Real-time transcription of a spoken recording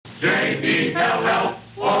J-E-L-L-O.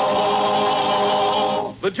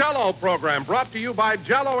 The Jell-O program brought to you by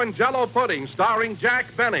Jell-O and Jell-O Pudding, starring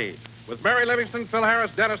Jack Benny, with Mary Livingston, Phil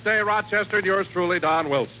Harris, Dennis Day, Rochester, and yours truly, Don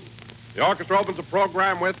Wilson. The orchestra opens the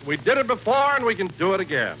program with, "We did it before and we can do it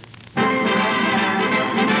again."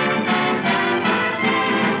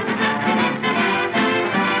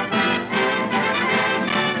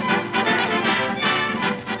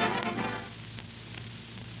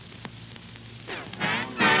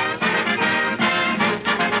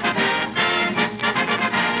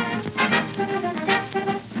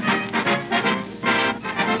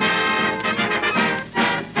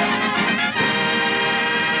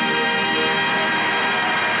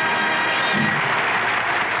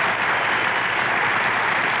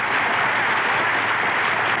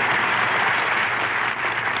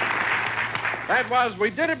 That was "We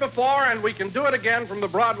Did It Before and We Can Do It Again" from the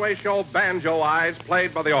Broadway show Banjo Eyes,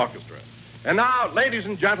 played by the orchestra. And now, ladies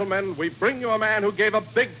and gentlemen, we bring you a man who gave a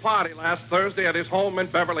big party last Thursday at his home in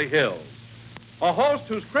Beverly Hills. A host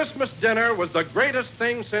whose Christmas dinner was the greatest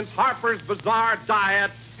thing since Harper's Bazaar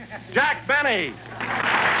diet, Jack Benny.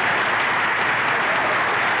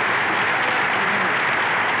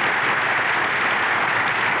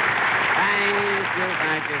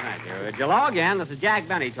 Thank you. Hello again. This is Jack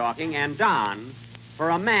Benny talking. And Don, for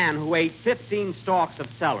a man who ate 15 stalks of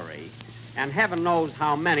celery, and heaven knows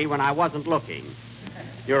how many when I wasn't looking,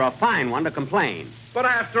 you're a fine one to complain. But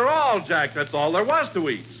after all, Jack, that's all there was to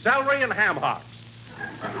eat. Celery and ham hocks.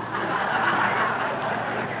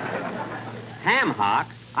 Ham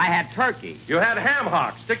hocks? I had turkey. You had ham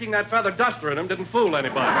hocks. Sticking that feather duster in them didn't fool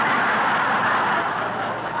anybody.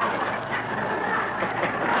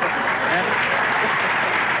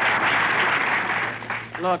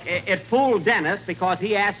 Look, it fooled Dennis because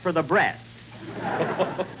he asked for the breast.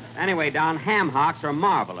 Anyway, Don, ham hocks are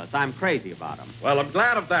marvelous. I'm crazy about them. Well, I'm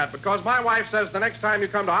glad of that, because my wife says the next time you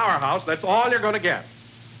come to our house, that's all you're going to get.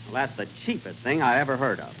 Well, that's the cheapest thing I ever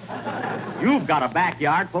heard of. You've got a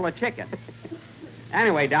backyard full of chicken.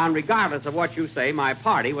 Anyway, Don, regardless of what you say, my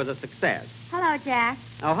party was a success. Hello, Jack.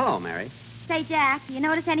 Oh, hello, Mary. Say, Jack, you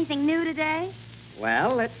notice anything new today?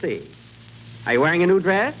 Well, let's see. Are you wearing a new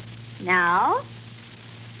dress? No.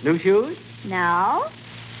 New shoes? No.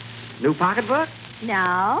 New pocketbook?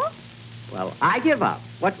 No. Well, I give up.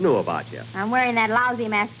 What's new about you? I'm wearing that lousy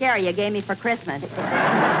mascara you gave me for Christmas.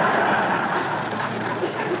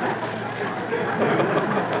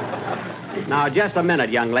 Now, just a minute,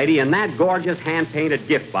 young lady. In that gorgeous hand-painted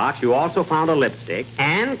gift box, you also found a lipstick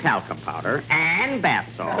and talcum powder and bath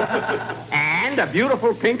salt and a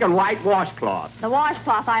beautiful pink and white washcloth. The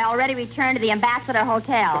washcloth I already returned to the Ambassador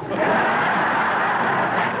Hotel.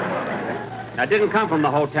 That didn't come from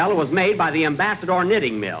the hotel. It was made by the Ambassador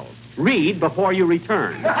Knitting Mill. Read before you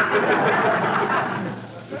return.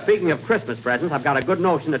 Speaking of Christmas presents, I've got a good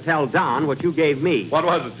notion to tell Don what you gave me. What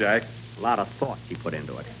was it, Jack? A lot of thought she put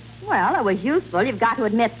into it. Well, it was useful. You've got to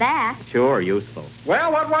admit that. Sure, useful.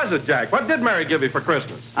 Well, what was it, Jack? What did Mary give you for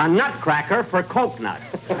Christmas? A nutcracker for coconuts.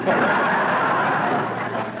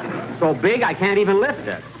 So big I can't even lift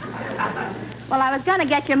it. Well, I was going to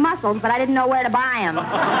get you mussels, but I didn't know where to buy them.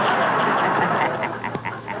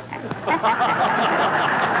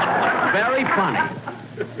 Very funny.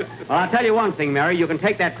 Well, I'll tell you one thing, Mary. You can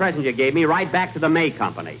take that present you gave me right back to the May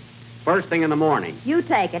Company. First thing in the morning. You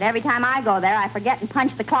take it. Every time I go there, I forget and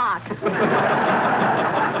punch the clock.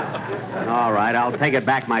 All right, I'll take it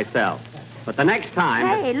back myself. But the next time...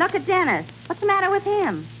 Hey, look at Dennis. What's the matter with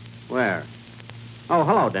him? Where? Oh,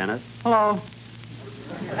 hello, Dennis. Hello.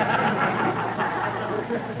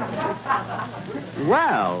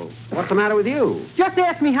 Well, what's the matter with you? Just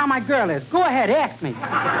ask me how my girl is. Go ahead, ask me.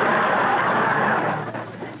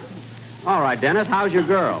 All right, Dennis, how's your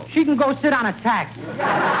girl? She can go sit on a tack.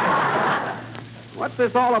 What's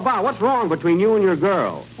this all about? What's wrong between you and your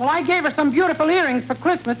girl? Well, I gave her some beautiful earrings for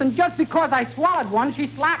Christmas, and just because I swallowed one, she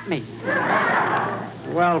slapped me.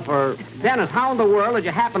 Well, Dennis, how in the world did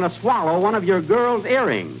you happen to swallow one of your girl's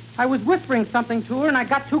earrings? I was whispering something to her, and I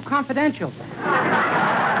got too confidential.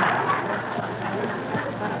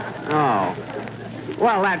 Oh.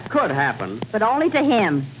 Well, that could happen. But only to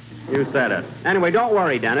him. You said it. Anyway, don't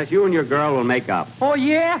worry, Dennis. You and your girl will make up. Oh,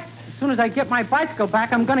 yeah? As soon as I get my bicycle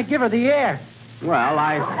back, I'm going to give her the air. Well,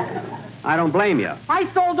 I don't blame you. I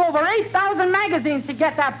sold over 8,000 magazines to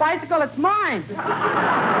get that bicycle. It's mine.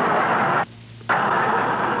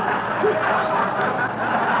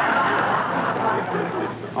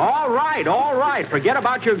 All right. Forget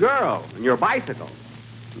about your girl and your bicycle.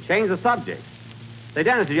 And change the subject. Say,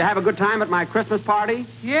 Dennis, did you have a good time at my Christmas party?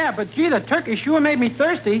 Yeah, but gee, the turkey sure made me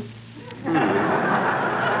thirsty.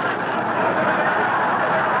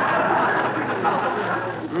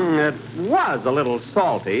 was a little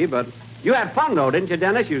salty, but you had fun, though, didn't you,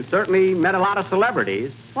 Dennis? You certainly met a lot of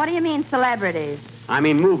celebrities. What do you mean, celebrities? I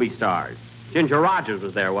mean movie stars. Ginger Rogers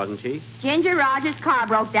was there, wasn't she? Ginger Rogers' car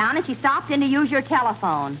broke down, and she stopped in to use your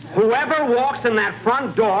telephone. Whoever walks in that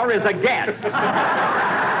front door is a guest.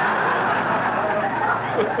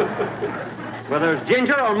 Whether it's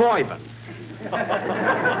Ginger or Moyvin.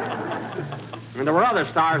 And there were other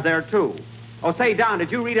stars there, too. Oh, say, Don,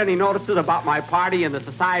 did you read any notices about my party in the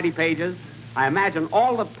society pages? I imagine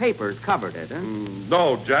all the papers covered it, huh?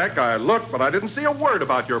 No, Jack, I looked, but I didn't see a word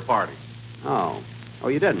about your party. Oh. Oh,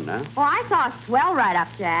 you didn't, huh? Oh, I saw a swell write-up,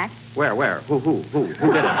 Jack. Where? Who did it?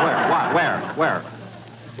 Where? What?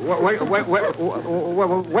 Where?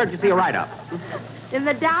 Where'd you see a write-up? In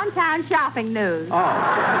the downtown shopping news. Oh.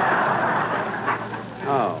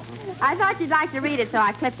 I thought you'd like to read it, so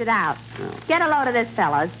I clipped it out. Oh. Get a load of this,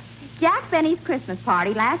 fellas. Jack Benny's Christmas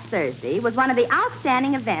party last Thursday was one of the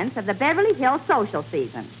outstanding events of the Beverly Hills social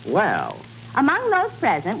season. Well. Among those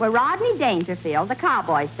present were Rodney Dangerfield, the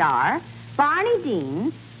cowboy star, Barney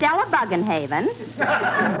Dean, Stella Buggenhaven.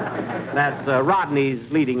 That's Rodney's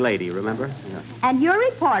leading lady, remember? Yeah. And your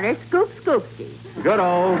reporter, Scoop Scoopsky. Good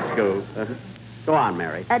old Scoop. Go on,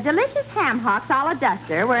 Mary. A delicious ham hocks a la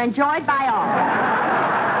Duster were enjoyed by all.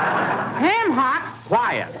 Ham hocks?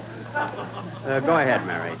 Quiet. Go ahead,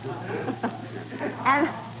 Mary.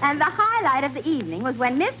 And the highlight of the evening was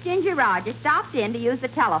when Miss Ginger Rogers stopped in to use the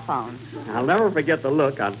telephone. I'll never forget the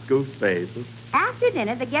look on Scoop's face. After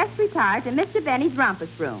dinner, the guests retired to Mr. Benny's rumpus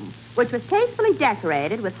room, which was tastefully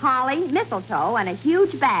decorated with holly, mistletoe, and a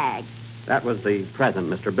huge bag. That was the present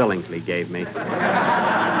Mr. Billingsley gave me.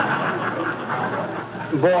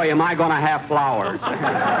 Boy, am I going to have flowers.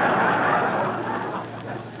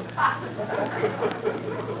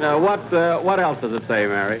 What else does it say,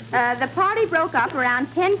 Mary? The party broke up around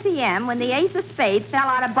 10 p.m. when the ace of spades fell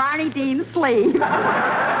out of Barney Dean's sleeve.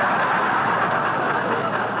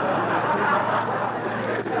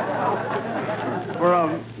 For a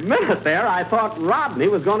minute there, I thought Rodney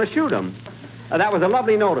was going to shoot him. That was a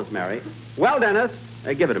lovely notice, Mary. Well, Dennis,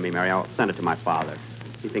 give it to me, Mary. I'll send it to my father.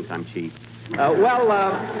 He thinks I'm cheap.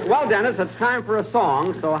 Well, Dennis, it's time for a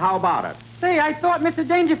song, so how about it? Say, I thought Mr.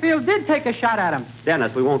 Dangerfield did take a shot at him.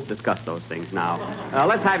 Dennis, we won't discuss those things now.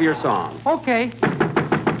 Let's have your song. Okay.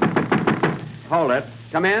 Hold it.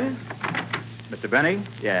 Come in. Mr. Benny?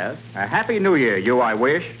 Yes? A happy new year, you I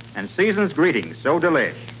wish, and season's greetings so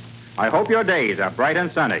delish. I hope your days are bright and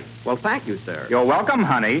sunny. Well, thank you, sir. You're welcome,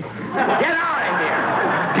 honey. Get out of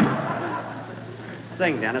here!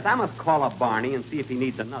 Sing, Dennis. I must call up Barney and see if he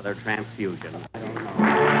needs another transfusion. I don't know.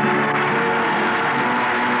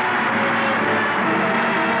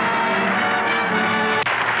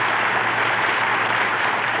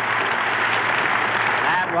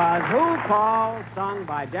 That was Who Calls, sung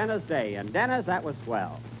by Dennis Day. And, Dennis, that was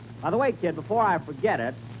swell. By the way, kid, before I forget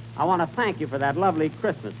it, I want to thank you for that lovely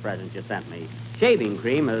Christmas present you sent me. Shaving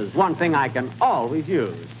cream is one thing I can always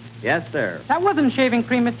use. Yes, sir. That wasn't shaving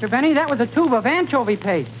cream, Mr. Benny. That was a tube of anchovy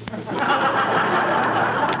paste.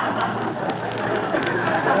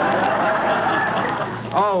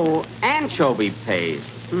 Oh, anchovy paste.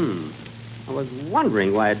 I was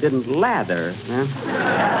wondering why it didn't lather. Huh?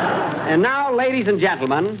 And now, ladies and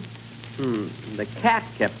gentlemen, the cat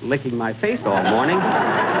kept licking my face all morning.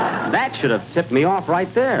 That should have tipped me off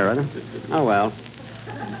right there. Oh, well.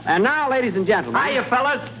 And now, ladies and gentlemen. Hiya,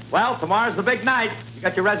 fellas. Well, tomorrow's the big night. You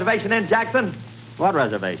got your reservation in, Jackson? What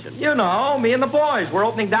reservation? You know, me and the boys. We're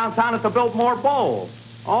opening downtown at the Biltmore Bowl.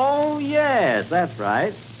 Oh, yes, that's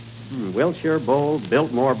right. Wilshire Bowl,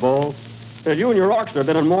 Biltmore Bowl. You and your orchestra have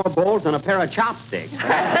been in more bowls than a pair of chopsticks.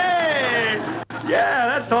 Hey!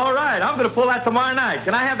 Yeah, that's all right. I'm going to pull that tomorrow night.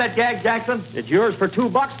 Can I have that gag, Jackson? It's yours for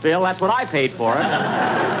 $2, Phil. That's what I paid for it.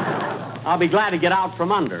 I'll be glad to get out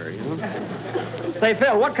from under, you know. Say,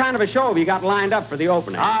 Phil, what kind of a show have you got lined up for the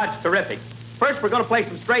opening? Ah, it's terrific. First, we're going to play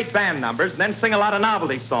some straight band numbers, and then sing a lot of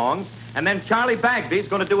novelty songs, and then Charlie Bagby's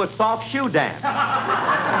going to do a soft shoe dance.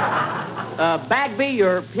 Bagby,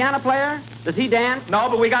 your piano player? Does he dance? No,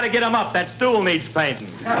 but we got to get him up. That stool needs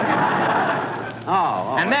painting.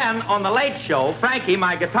 Oh. And then, on the late show, Frankie,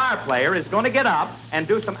 my guitar player, is going to get up and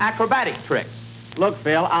do some acrobatic tricks. Look,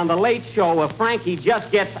 Phil, on the late show, if Frankie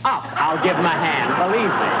just gets up, I'll give him a hand,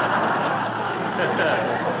 believe me.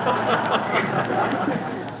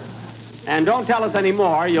 And don't tell us any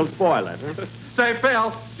more, you'll spoil it. Huh? Say, Phil,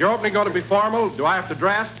 is your opening going to be formal? Do I have to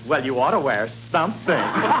dress? Well, you ought to wear something.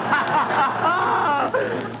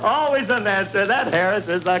 Always an answer. That Harris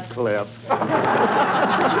is a clip.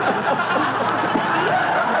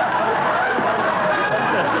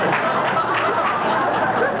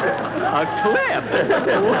 A clip.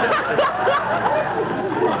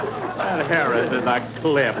 That Harris is a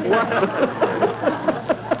clip.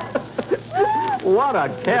 What a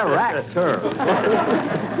character.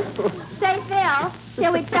 Say, Phil,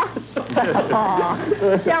 shall we tell...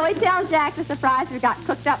 Shall we tell Jack the surprise we got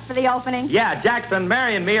cooked up for the opening? Yeah, Jackson,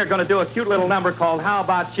 Mary, and me are going to do a cute little number called How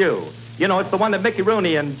About You? You know, it's the one that Mickey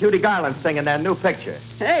Rooney and Judy Garland sing in their new picture.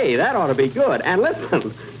 Hey, that ought to be good. And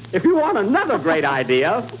listen, if you want another great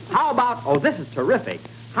idea, how about... Oh, this is terrific.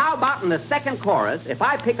 How about in the second chorus, if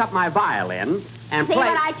I pick up my violin and See play...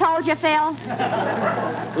 what I told you, Phil?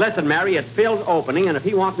 Listen, Mary, it's Phil's opening, and if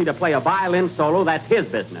he wants me to play a violin solo, that's his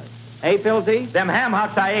business. Hey, Philzy? Them ham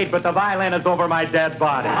hocks I ate, but the violin is over my dead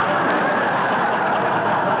body.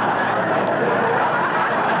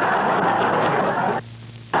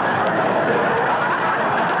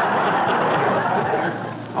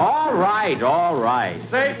 All right.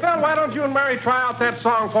 Say, Phil, why don't you and Mary try out that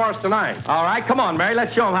song for us tonight? All right, come on, Mary.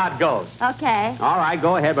 Let's show them how it goes. Okay. All right,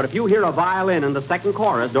 go ahead, but if you hear a violin in the second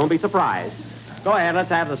chorus, don't be surprised. Go ahead, let's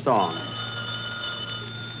have the song.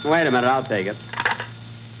 Wait a minute, I'll take it.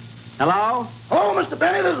 Hello? Hello, Mr.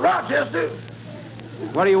 Benny. This is Rochester.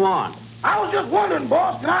 What do you want? I was just wondering,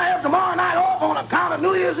 boss, can I have tomorrow night off on account of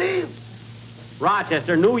New Year's Eve?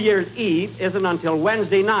 Rochester, New Year's Eve isn't until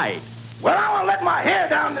Wednesday night. Well, I want to let my hair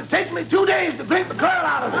down, and it takes me 2 days to drink the curl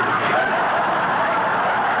out of it.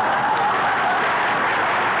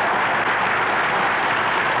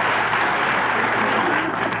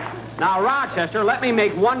 Now, Rochester, let me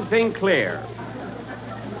make one thing clear.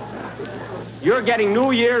 You're getting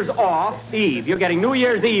New Year's Eve. You're getting New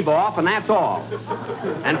Year's Eve off, and that's all.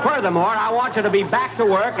 And furthermore, I want you to be back to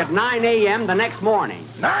work at 9 a.m. the next morning.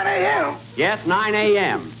 9 a.m.? Yes, 9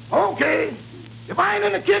 a.m. Okay. If I ain't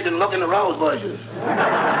in the kitchen looking at the rose bushes.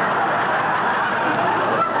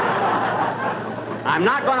 I'm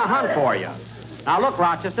not going to hunt for you. Now, look,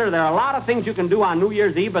 Rochester, there are a lot of things you can do on New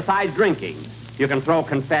Year's Eve besides drinking. You can throw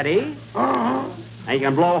confetti. Uh-huh. And you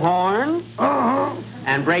can blow horns. Uh-huh.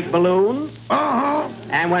 And break balloons. Uh-huh.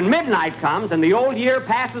 And when midnight comes and the old year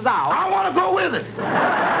passes out... I want to go with it.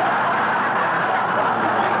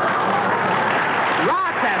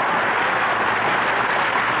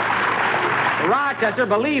 Rochester,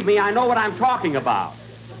 believe me, I know what I'm talking about.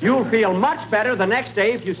 You'll feel much better the next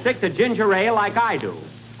day if you stick to ginger ale like I do.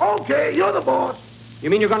 Okay, you're the boss.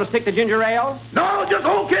 You mean you're going to stick to ginger ale? No, just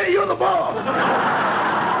okay, you're the boss.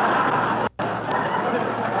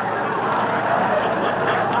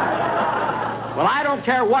 Well, I don't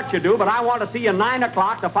care what you do, but I want to see you 9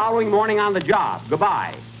 o'clock the following morning on the job.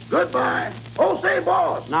 Goodbye. Goodbye. Oh, say,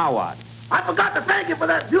 boss. Now what? I forgot to thank you for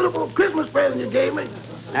that beautiful Christmas present you gave me.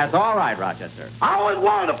 That's all right, Rochester. I always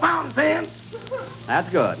wanted a fountain pen. That's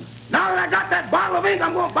good. Now that I got that bottle of ink,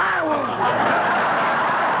 I'm going to buy one.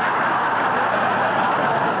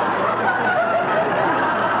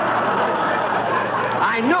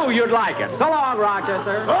 I knew you'd like it. So long,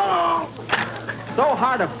 Rochester. So long. So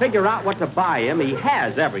hard to figure out what to buy him. He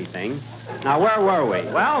has everything. Now, where were we?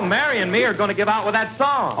 Well, Mary and me are going to give out with that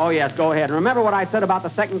song. Oh, yes, go ahead. And remember what I said about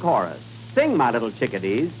the second chorus. Sing, my little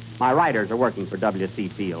chickadees. My writers are working for W.C.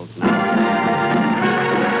 Fields now.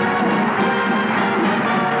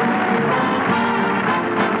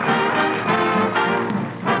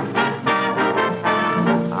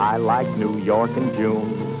 I like New York in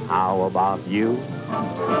June. How about you?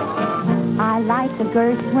 I like the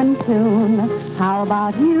Gershwin tune. How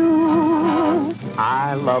about you?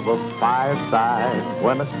 I love a fireside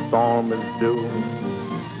when a storm is due.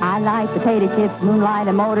 I like potato chips, moonlight,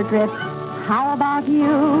 and motor trips. How about you?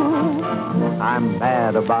 I'm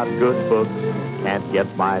mad about good books, can't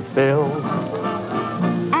get my fill.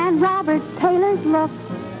 And Robert Taylor's look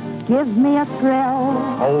gives me a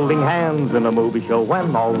thrill. Holding hands in a movie show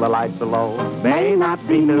when all the lights are low may not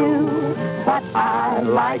be new, but I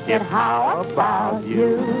like it. How about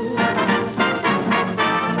you?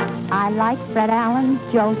 I like Fred Allen's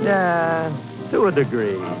jokes. Yeah, to a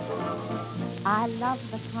degree. I love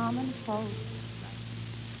the common folk.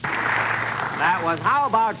 That was How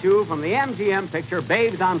About You from the MGM picture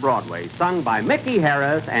Babes on Broadway, sung by Mickey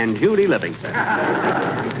Harris and Judy Livingston,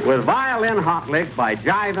 with violin hot licks by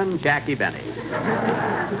Jivin' Jackie Benny.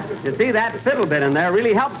 You see, that fiddle bit in there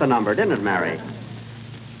really helped the number, didn't it, Mary?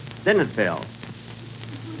 Didn't it, Phil?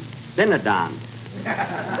 Didn't it, Don?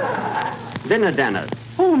 Didn't it, Dennis?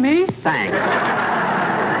 Who, me? Thanks.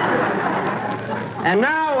 And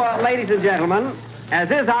now, ladies and gentlemen,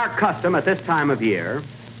 as is our custom at this time of year,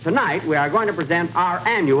 tonight we are going to present our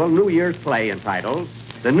annual New Year's play entitled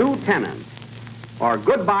The New Tenant, or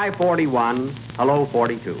Goodbye 41, Hello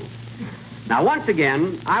 42. Now, once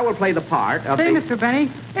again, I will play the part of Say, Mr.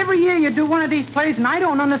 Benny, every year you do one of these plays, and I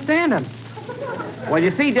don't understand them. Well,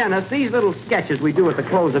 you see, Dennis, these little sketches we do at the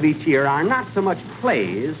close of each year are not so much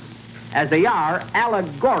plays as they are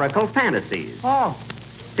allegorical fantasies. Oh.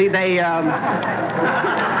 See, they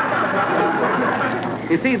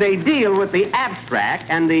deal with the abstract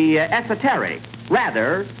and the esoteric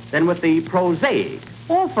rather than with the prosaic.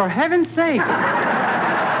 Oh, for heaven's sake.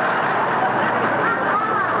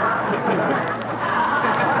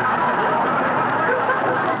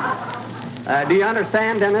 Do you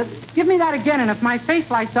understand, Dennis? Give me that again, and if my face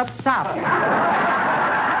lights up, stop.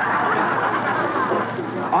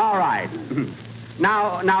 All right.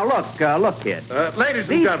 Now, look, kid. Ladies and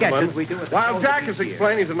These gentlemen, sketches we do at the while close Jack of is each year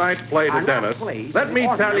explaining tonight's play are to not Dennis, plays let me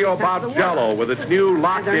in tell you ordinary about sense of the Jell-O word. with its new And they're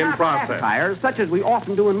locked-in not process. satires, such as we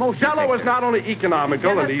often do in motion Jell-O is pictures. not only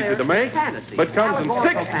economical and Dennis, easy to there's make, fantasy, but comes in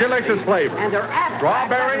allegorical 6 fantasy, delicious flavors. And they're abstract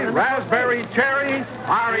Strawberry, rather than raspberry, cherry,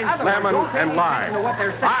 orange, other words, lemon, don't pay and any attention to what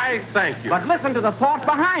they're lime. saying. I thank you. But listen to the thought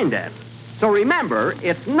behind it. So remember,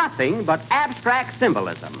 it's nothing but abstract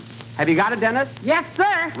symbolism. Have you got it, Dennis? Yes,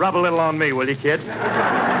 sir. Rub a little on me, will you, kid?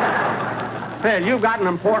 Phil, you've got an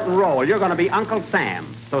important role. You're going to be Uncle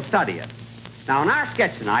Sam, so study it. Now, in our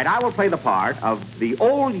sketch tonight, I will play the part of the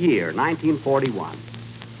old year, 1941,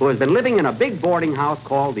 who has been living in a big boarding house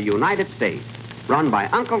called the United States, run by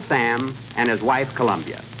Uncle Sam and his wife,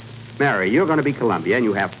 Columbia. Mary, you're going to be Columbia, and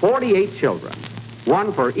you have 48 children,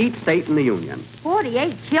 one for each state in the Union.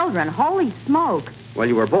 48 children. Holy smoke. Well,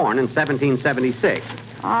 you were born in 1776.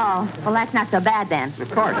 Oh, well, that's not so bad then.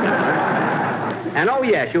 Of course. And, oh,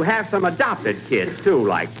 yes, you have some adopted kids, too,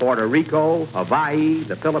 like Puerto Rico, Hawaii,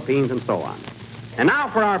 the Philippines, and so on. And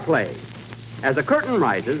now for our play. As the curtain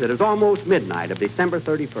rises, it is almost midnight of December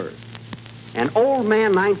 31st. And old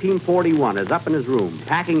man 1941 is up in his room,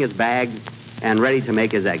 packing his bags and ready to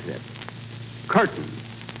make his exit. Curtain.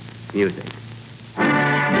 Music.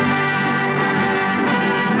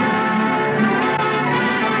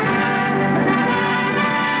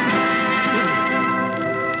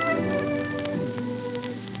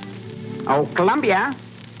 Oh, Columbia.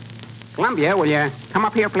 Columbia, will you come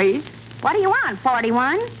up here, please? What do you want,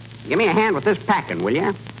 41? Give me a hand with this packing, will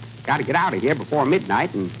you? Got to get out of here before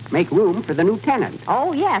midnight and make room for the new tenant.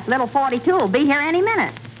 Oh, yes, little 42 will be here any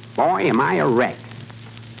minute. Boy, am I a wreck.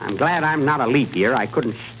 I'm glad I'm not a leap year. I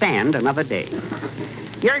couldn't stand another day.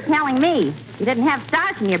 You're telling me. If you didn't have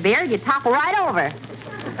starch in your beard, you'd topple right over.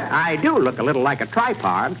 I do look a little like a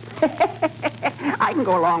tripod. I can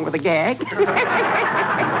go along with the gag.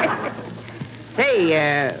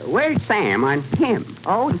 Hey, where's Sam on him?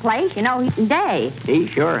 Oh, the place, you know, he's in day. He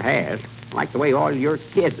sure has. Like the way all your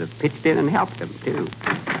kids have pitched in and helped him, too.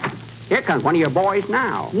 Here comes one of your boys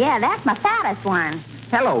now. Yeah, that's my fattest one.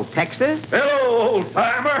 Hello, Texas. Hello,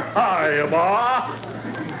 old-timer. Hiya, Ma.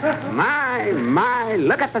 My,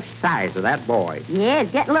 look at the size of that boy. Yeah,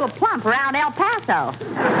 he's getting a little plump around El Paso.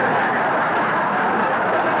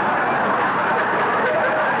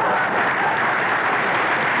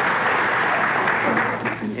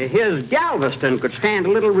 His Galveston could stand a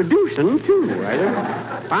little reducing, too,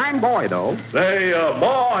 right? Fine boy, though. Say,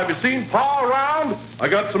 Ma, have you seen Pa around? I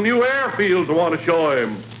got some new airfields I want to show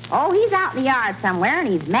him. Oh, he's out in the yard somewhere, and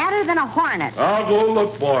he's madder than a hornet. I'll go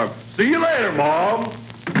look for him. See you later, Mom.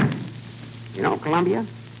 You know, Columbia,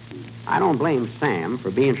 I don't blame Sam for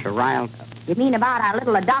being so riled up. You mean about our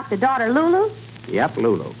little adopted daughter, Lulu? Yep,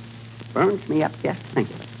 Lulu. Burns me up just to think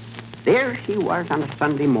of it. There she was on a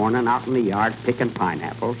Sunday morning out in the yard picking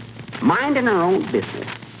pineapples, minding her own business,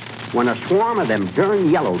 when a swarm of them darn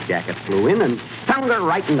yellow jackets flew in and stung her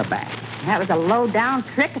right in the back. That was a low-down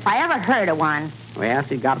trick if I ever heard of one. Well,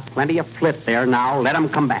 she's got plenty of flit there now. Let 'em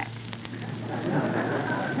come back.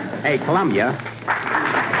 Hey, Columbia.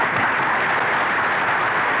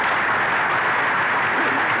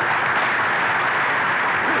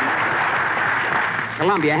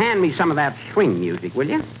 Columbia, hand me some of that swing music, will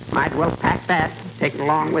you? Might as well pack that. Take it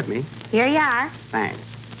along with me. Here you are. Thanks.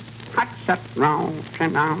 Hot shut wrong,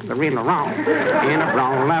 turn on the real wrong. In a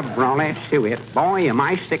brawly suet. Boy, am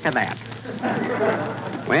I sick of that.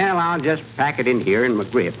 Well, I'll just pack it in here in my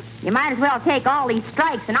grip. You might as well take all these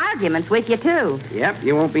strikes and arguments with you, too. Yep,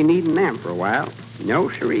 you won't be needing them for a while. No,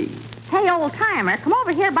 siree. Hey, old-timer, come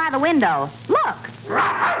over here by the window. Look.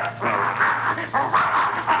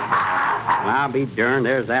 Well, I'll be darned,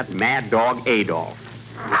 there's that mad dog Adolf.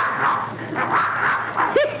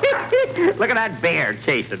 Look at that bear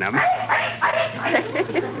chasing him.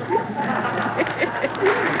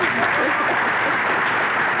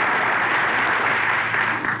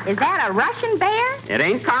 Is that a Russian bear? It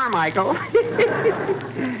ain't Carmichael.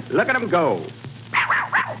 Look at him go.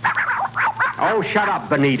 Oh, shut up,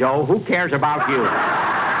 Benito. Who cares about you?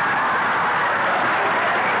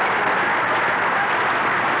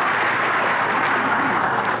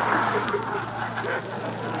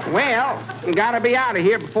 Well, you gotta be out of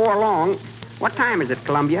here before long. What time is it,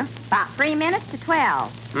 Columbia? About 3 minutes to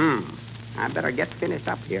 12. I better get finished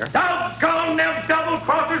up here. Doggone them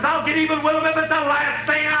double-crossers. I'll get even with them if it's the last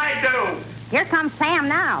thing I do. Here comes Sam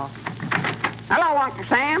now. Hello, Uncle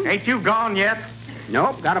Sam. Ain't you gone yet?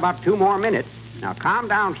 Nope, got about 2 more minutes. Now, calm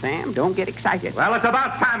down, Sam. Don't get excited. Well, it's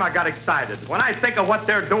about time I got excited. When I think of what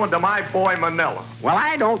they're doing to my boy Manila. Well,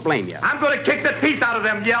 I don't blame you. I'm going to kick the teeth out of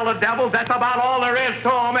them yellow devils. That's about all there is to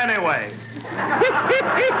them anyway.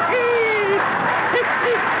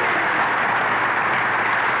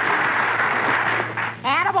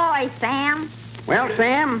 Attaboy, Sam. Well,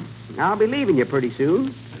 Sam, I'll be leaving you pretty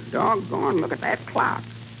soon. Doggone, look at that clock.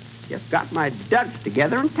 Just got my duds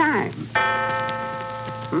together in time.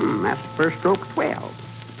 That's the first stroke of 12.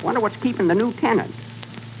 Wonder what's keeping the new tenant.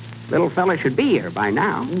 Little fella should be here by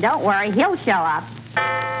now. Don't worry, he'll show up.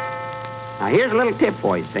 Now, here's a little tip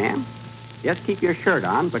for you, Sam. Just keep your shirt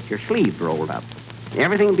on, but your sleeves rolled up.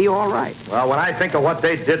 Everything will be all right. Well, when I think of what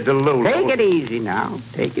they did to Lou... Take it easy now.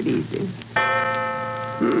 Take it easy.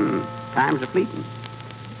 Time's a-fleeting.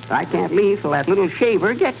 I can't leave till that little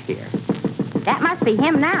shaver gets here. That must be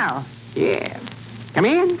him now. Yeah. Come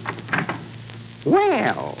in.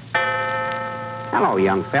 Well. Hello,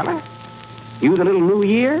 young fella. You the little New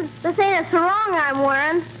Year? This ain't a sarong I'm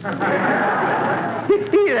wearing.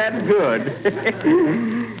 That's good.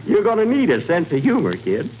 You're going to need a sense of humor,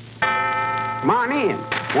 kid. Come on in.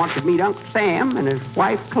 Want to meet Uncle Sam and his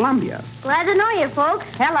wife, Columbia. Glad to know you, folks.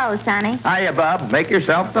 Hello, Sonny. Hiya, Bob. Make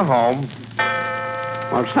yourself to home.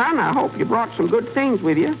 Well, son, I hope you brought some good things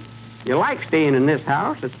with you. You like staying in this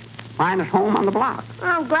house. It's the finest home on the block.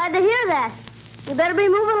 I'm glad to hear that. You better be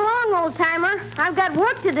moving along, old-timer. I've got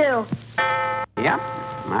work to do. Yep.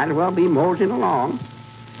 Might as well be moseying along.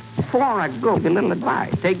 Before I go, give you a little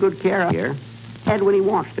advice. Take good care of here. Head when he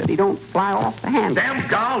wants to. He don't fly off the handle. Damn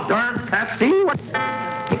gall darn pest. See what?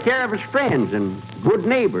 Take care of his friends and good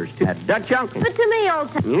neighbors, too. That Dutch uncle. Good to me,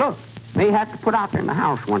 old-timer. And look, they have to put out there in the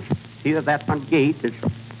house once. See that front gate is...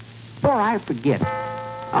 Before I forget,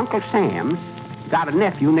 Uncle Sam's got a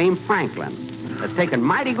nephew named Franklin that's taking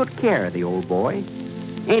mighty good care of the old boy.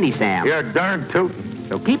 Ain't he, Sam? You're darn tootin'.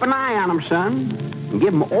 So keep an eye on him, son, and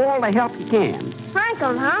give him all the help you can.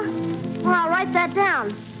 Franklin, huh? Well, I'll write that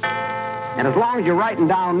down. And as long as you're writing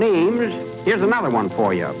down names, here's another one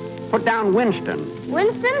for you. Put down Winston.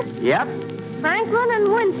 Winston? Yep. Franklin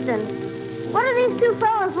and Winston. What are these two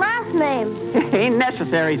fellas' last names? Ain't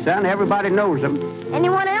necessary, son. Everybody knows them.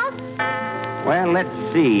 Anyone else? Well, let's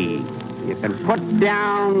see. You can put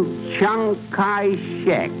down Chiang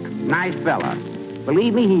Kai-shek. Nice fella.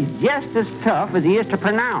 Believe me, he's just as tough as he is to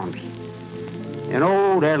pronounce. And,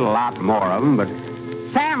 there's a lot more of them, but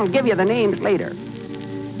Sam will give you the names later.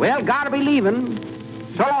 Well, gotta be leaving.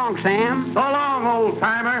 So long, Sam. So long,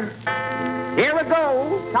 old-timer. Here we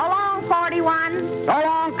go. So long, 41. So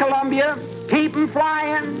long, Columbia. Keep 'em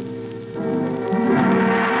flying.